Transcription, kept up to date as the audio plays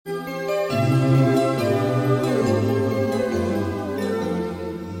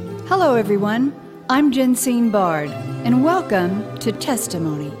everyone. I'm Jensine Bard, and welcome to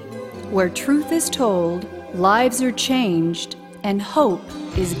Testimony, where truth is told, lives are changed, and hope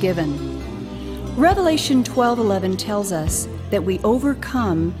is given. Revelation 12:11 tells us that we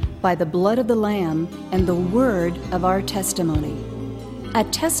overcome by the blood of the Lamb and the word of our testimony. A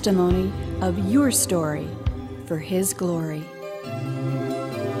testimony of your story for His glory.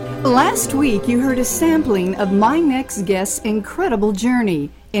 Last week, you heard a sampling of my next guest's incredible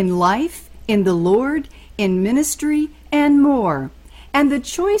journey in life, in the Lord, in ministry, and more, and the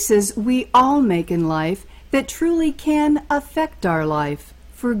choices we all make in life that truly can affect our life,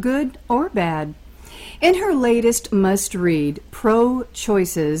 for good or bad. In her latest must-read,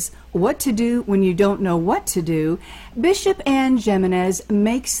 Pro-Choices, What to Do When You Don't Know What to Do, Bishop Ann Jimenez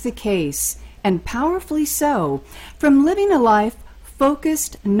makes the case, and powerfully so, from living a life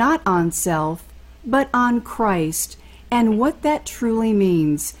focused not on self, but on Christ, and what that truly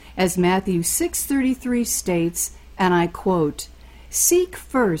means, as Matthew 6:33 states, and I quote, "Seek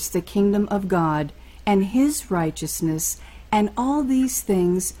first the kingdom of God and His righteousness, and all these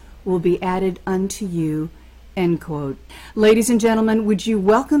things will be added unto you," end quote. Ladies and gentlemen, would you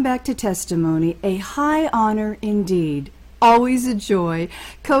welcome back to Testimony, a high honor indeed, always a joy,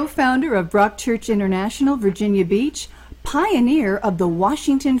 co-founder of Brock Church International, Virginia Beach, pioneer of the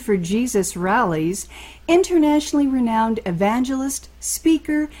Washington for Jesus rallies, internationally renowned evangelist,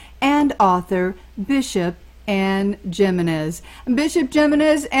 speaker, and author, Bishop Ann Jimenez. Bishop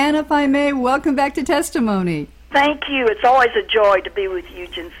Jimenez, and if I may, welcome back to Testimony. Thank you. It's always a joy to be with you,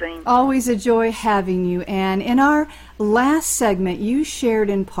 Jensine. Always a joy having you, Ann. In our last segment, you shared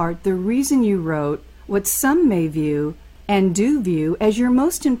in part the reason you wrote what some may view and do view as your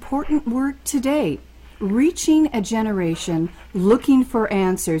most important work to date, reaching a generation looking for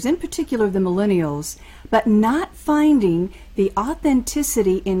answers, in particular the millennials, but not finding the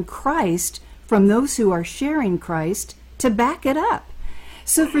authenticity in Christ from those who are sharing Christ to back it up.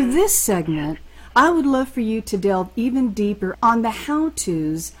 So for this segment, I would love for you to delve even deeper on the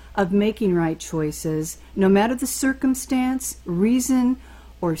how-tos of making right choices, no matter the circumstance, reason,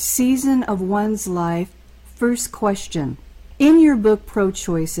 or season of one's life. First question. In your book,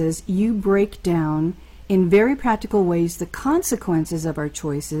 Pro-Choices, you break down in very practical ways the consequences of our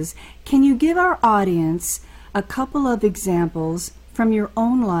choices. Can you give our audience a couple of examples from your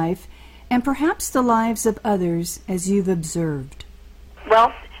own life and perhaps the lives of others as you've observed?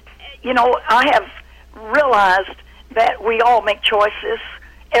 Well, you know, I have realized that we all make choices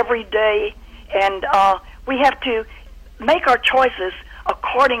every day, and we have to make our choices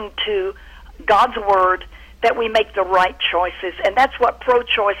according to God's Word, that we make the right choices, and that's what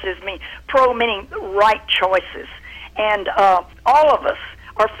pro-choices mean. Pro meaning right choices. And all of us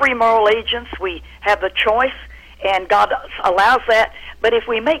are free moral agents. We have the choice, and God allows that. But if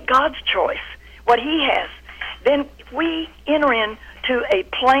we make God's choice, what He has, then we enter into a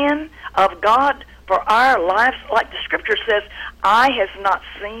plan of God for our lives. Like the Scripture says, eye has not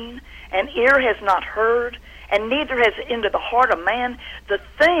seen, and ear has not heard, and neither has entered the heart of man the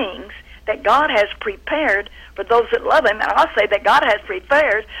things that God has prepared for those that love Him. And I'll say that God has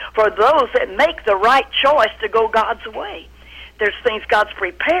prepared for those that make the right choice to go God's way. There's things God's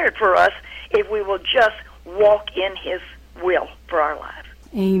prepared for us if we will just walk in His will for our lives.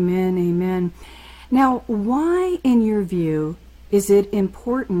 Amen, amen. Now, why, in your view, is it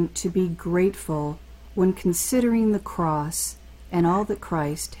important to be grateful when considering the cross and all that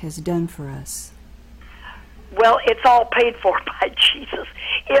Christ has done for us? Well, it's all paid for by Jesus.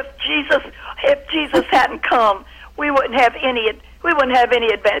 If Jesus hadn't come, we wouldn't have any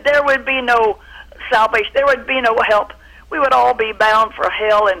advantage. There would be no salvation. There would be no help. We would all be bound for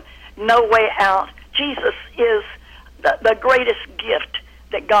hell and no way out. Jesus is the greatest gift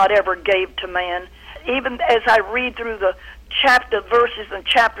that God ever gave to man. Even as I read through the verses and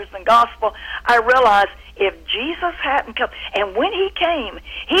chapters in the gospel, I realize if Jesus hadn't come, and when He came,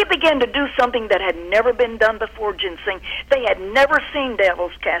 He began to do something that had never been done before, Ginseng. They had never seen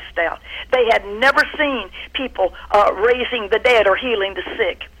devils cast out. They had never seen people raising the dead or healing the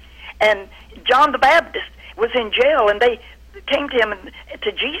sick. And John the Baptist was in jail, and they came to him and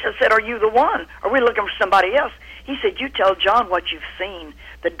to Jesus, said, "Are you the one? Are we looking for somebody else?" He said, "You tell John what you've seen.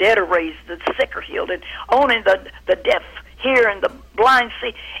 The dead are raised, the sick are healed, and only the deaf hear and the blind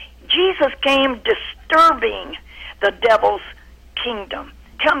see." Jesus came disturbing the devil's kingdom,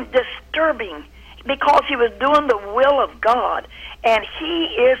 disturbing, because He was doing the will of God, and He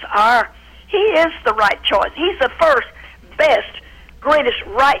is the right choice. He's the first, best, greatest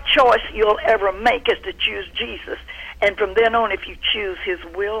right choice you'll ever make is to choose Jesus. And from then on, if you choose His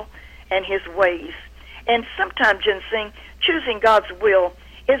will and His ways. And sometimes, Ginseng, choosing God's will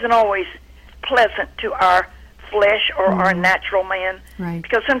isn't always pleasant to our flesh or our natural man. Right.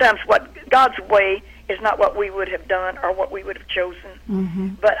 Because sometimes what God's way is not what we would have done or what we would have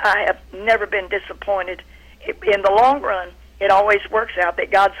chosen. But I have never been disappointed. In the long run, it always works out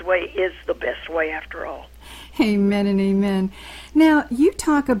that God's way is the best way after all. Amen and amen. Now, you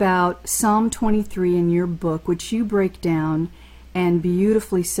talk about Psalm 23 in your book, which you break down, and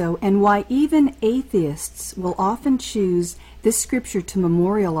beautifully so, and why even atheists will often choose this scripture to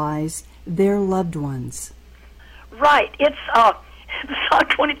memorialize their loved ones. Right. It's the Psalm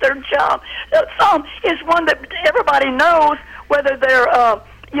 23rd Psalm. The Psalm is one that everybody knows, whether they're,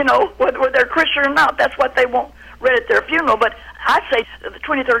 whether they're Christian or not. That's what they want read at their funeral. But I say the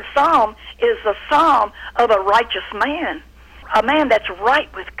 23rd Psalm is the psalm of a righteous man, a man that's right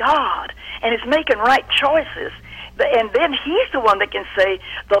with God and is making right choices. And then he's the one that can say,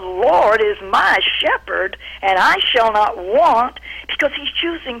 the Lord is my shepherd, and I shall not want, because he's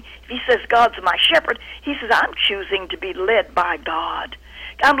choosing, if he says God's my shepherd, he says, I'm choosing to be led by God.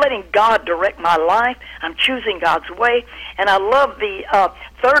 I'm letting God direct my life. I'm choosing God's way. And I love the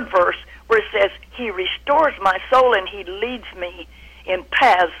third verse where it says, he restores my soul and he leads me in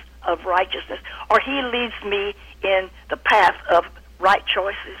paths of righteousness, or he leads me in the path of right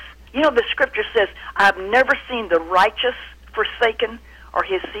choices. You know, the scripture says, I've never seen the righteous forsaken or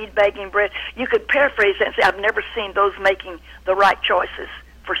his seed begging bread. You could paraphrase that and say, I've never seen those making the right choices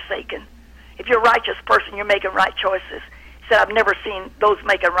forsaken. If you're a righteous person, you're making right choices. He said, I've never seen those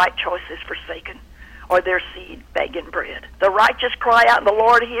making right choices forsaken or their seed begging bread. The righteous cry out and the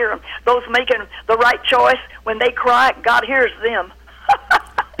Lord hear them. Those making the right choice, when they cry, God hears them.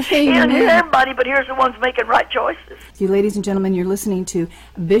 He doesn't hear everybody, but here's the ones making right choices. You, ladies and gentlemen, you're listening to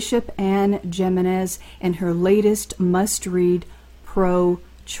Bishop Ann Jimenez and her latest must-read,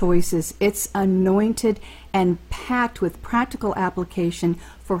 Pro-Choices. It's anointed and packed with practical application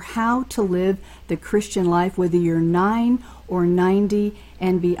for how to live the Christian life, whether you're 9 or 90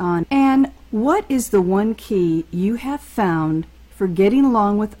 and beyond. And what is the one key you have found for getting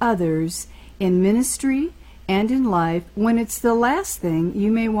along with others in ministry and in life when it's the last thing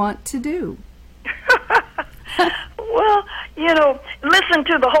you may want to do? Well, listen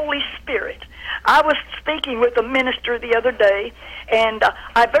to the Holy Spirit. I was speaking with a minister the other day, and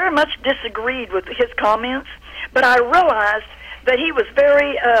I very much disagreed with his comments, but I realized that he was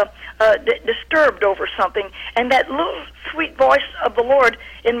very disturbed over something, and that little sweet voice of the Lord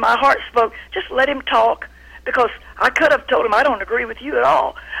in my heart spoke, just let him talk, because I could have told him, I don't agree with you at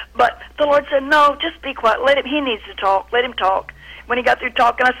all. But the Lord said, no, just be quiet. Let him. He needs to talk. Let him talk. When he got through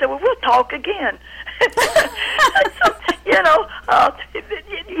talking, I said, well, we'll talk again. So,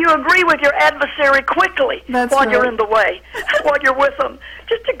 you agree with your adversary quickly. That's while right. You're in the way, while you're with them.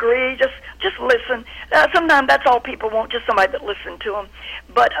 Just agree. Just listen. Sometimes that's all people want, just somebody that listens to them.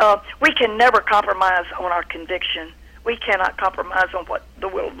 But we can never compromise on our conviction. We cannot compromise on what the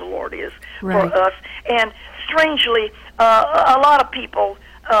will of the Lord is for us. And strangely, a lot of people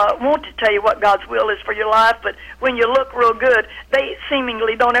want to tell you what God's will is for your life, but when you look real good, they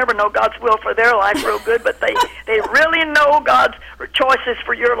seemingly don't ever know God's will for their life real good, but they really know God's choices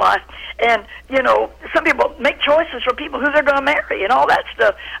for your life. And, some people make choices for people who they're going to marry and all that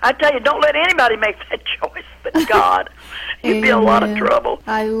stuff. I tell you, don't let anybody make that choice but God. You'd be in a lot of trouble.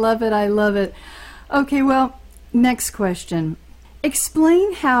 I love it. I love it. Okay, well, next question.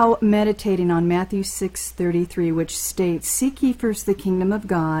 Explain how meditating on Matthew 6:33, which states, "Seek ye first the kingdom of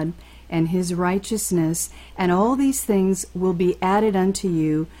God and his righteousness, and all these things will be added unto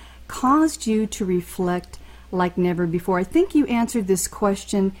you," caused you to reflect like never before. I think you answered this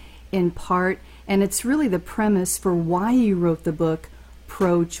question in part, and it's really the premise for why you wrote the book,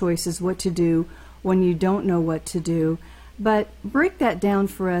 Pro-Choices, What to Do When You Don't Know What to Do. But break that down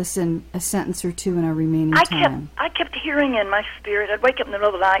for us in a sentence or two in our remaining time. I kept hearing in my spirit, I'd wake up in the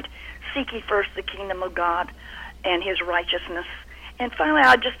middle of the night, seek ye first the kingdom of God and his righteousness. And finally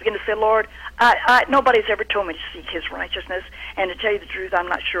I'd just begin to say, Lord, nobody's ever told me to seek his righteousness, and to tell you the truth, I'm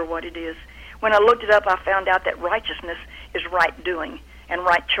not sure what it is. When I looked it up, I found out that righteousness is right doing and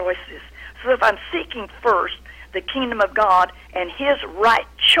right choices. So if I'm seeking first the kingdom of God and his right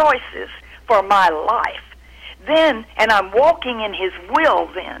choices for my life, then, and I'm walking in his will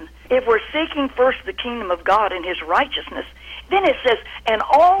then, if we're seeking first the kingdom of God and his righteousness, then it says, and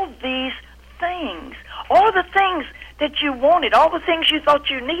all these things, all the things that you wanted, all the things you thought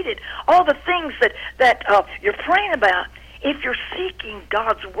you needed, all the things that you're praying about, if you're seeking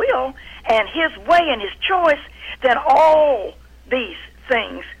God's will and his way and his choice, then all these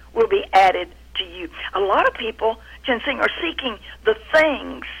things will be added to you. A lot of people, Ginseng, are seeking the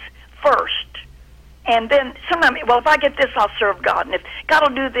things first, And then sometimes, well, if I get this, I'll serve God. And if God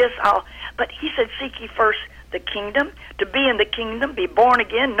will do this, I'll... But he said, seek ye first the kingdom, to be in the kingdom, be born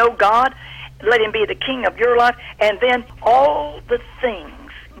again, know God, let him be the king of your life, and then all the things.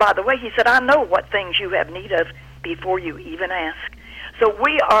 By the way, he said, I know what things you have need of before you even ask. So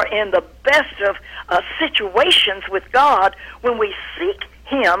we are in the best of situations with God when we seek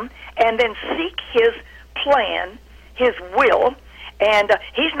him and then seek his plan, his will, and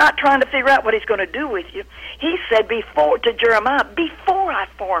he's not trying to figure out what he's going to do with you. He said before to Jeremiah, before I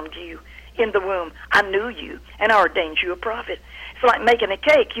formed you in the womb, I knew you and I ordained you a prophet. It's like making a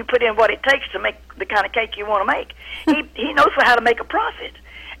cake. You put in what it takes to make the kind of cake you want to make. He knows how to make a prophet.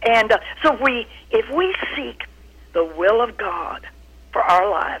 And so if we seek the will of God for our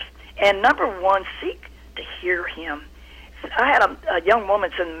lives, and number one, seek to hear him. I had a young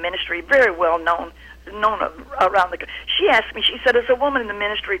woman in the ministry, very well known around the country. She asked me, she said, as a woman in the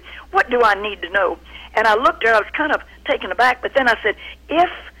ministry, what do I need to know? And I looked at her, I was kind of taken aback, but then I said, if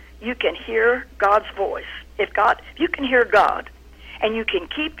you can hear God's voice, if you can hear God, and you can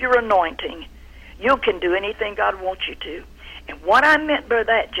keep your anointing, you can do anything God wants you to. And what I meant by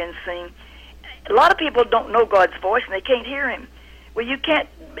that, Jensine, a lot of people don't know God's voice and they can't hear him. Well, you can't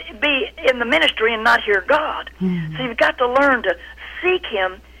be in the ministry and not hear God. Mm-hmm. So you've got to learn to seek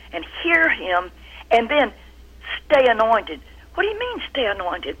him and hear him and then stay anointed. What do you mean stay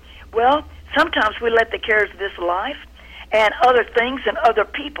anointed? Well, sometimes we let the cares of this life and other things and other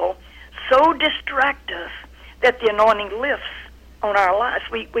people so distract us that the anointing lifts on our lives.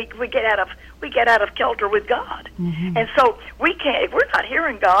 We get out of kilter with God. Mm-hmm. And so we can't, if we're not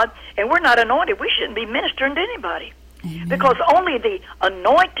hearing God and we're not anointed, we shouldn't be ministering to anybody. Amen. Because only the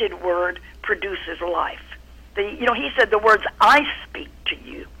anointed word produces life. He said the words I speak to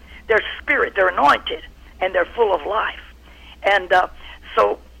you, they're spirit, they're anointed, and they're full of life. And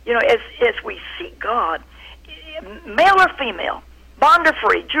so, as we seek God, male or female, bond or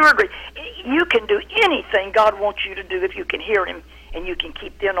free, Jew or Greek, you can do anything God wants you to do if you can hear him and you can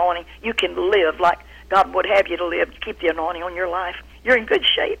keep the anointing. You can live like God would have you to live. Keep the anointing on your life. You're in good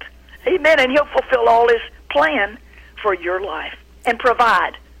shape. Amen. And he'll fulfill all his plan for your life and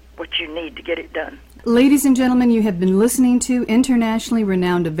provide what you need to get it done. Ladies and gentlemen, you have been listening to internationally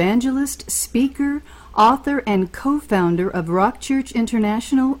renowned evangelist, speaker, author, and co-founder of Rock Church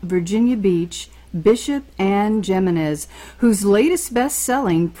International, Virginia Beach, Bishop Ann Jimenez, whose latest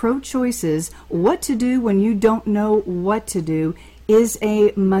best-selling Pro-Choices, What to Do When You Don't Know What to Do, is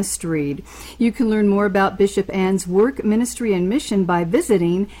a must-read. You can learn more about Bishop Ann's work, ministry, and mission by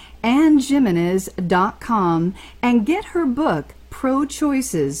visiting AnnJimenez.com and get her book,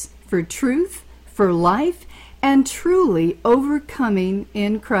 Pro-Choices, for truth, for life, and truly overcoming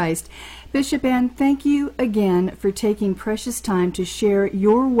in Christ. Bishop Ann, thank you again for taking precious time to share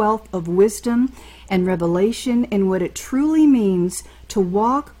your wealth of wisdom and revelation in what it truly means to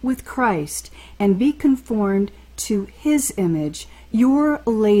walk with Christ and be conformed to his image. Your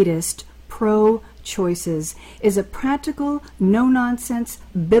latest Pro-Choices is a practical, no-nonsense,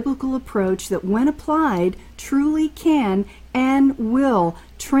 biblical approach that, when applied, truly can and will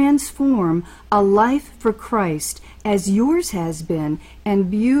transform a life for Christ, as yours has been,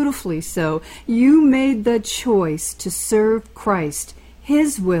 and beautifully so. You made the choice to serve Christ,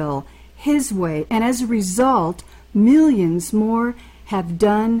 his will, his way, and as a result, millions more have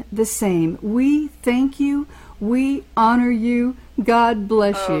done the same. We thank you. We honor you. God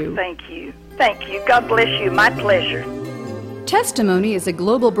bless you. Thank you. Thank you. God bless you. My pleasure. Testimony is a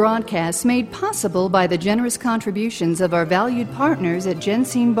global broadcast made possible by the generous contributions of our valued partners at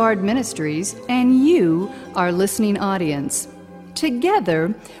Jensine Bard Ministries and you, our listening audience.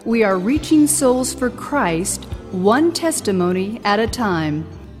 Together, we are reaching souls for Christ, one testimony at a time.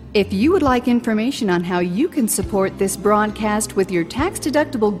 If you would like information on how you can support this broadcast with your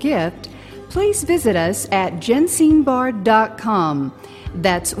tax-deductible gift, please visit us at jensinebard.com.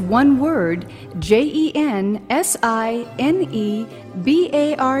 That's one word,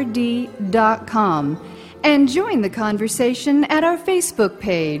 JENSINEBARD.com. And join the conversation at our Facebook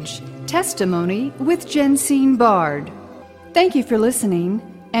page, Testimony with Jensine Bard. Thank you for listening,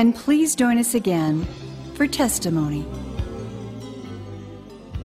 and please join us again for Testimony.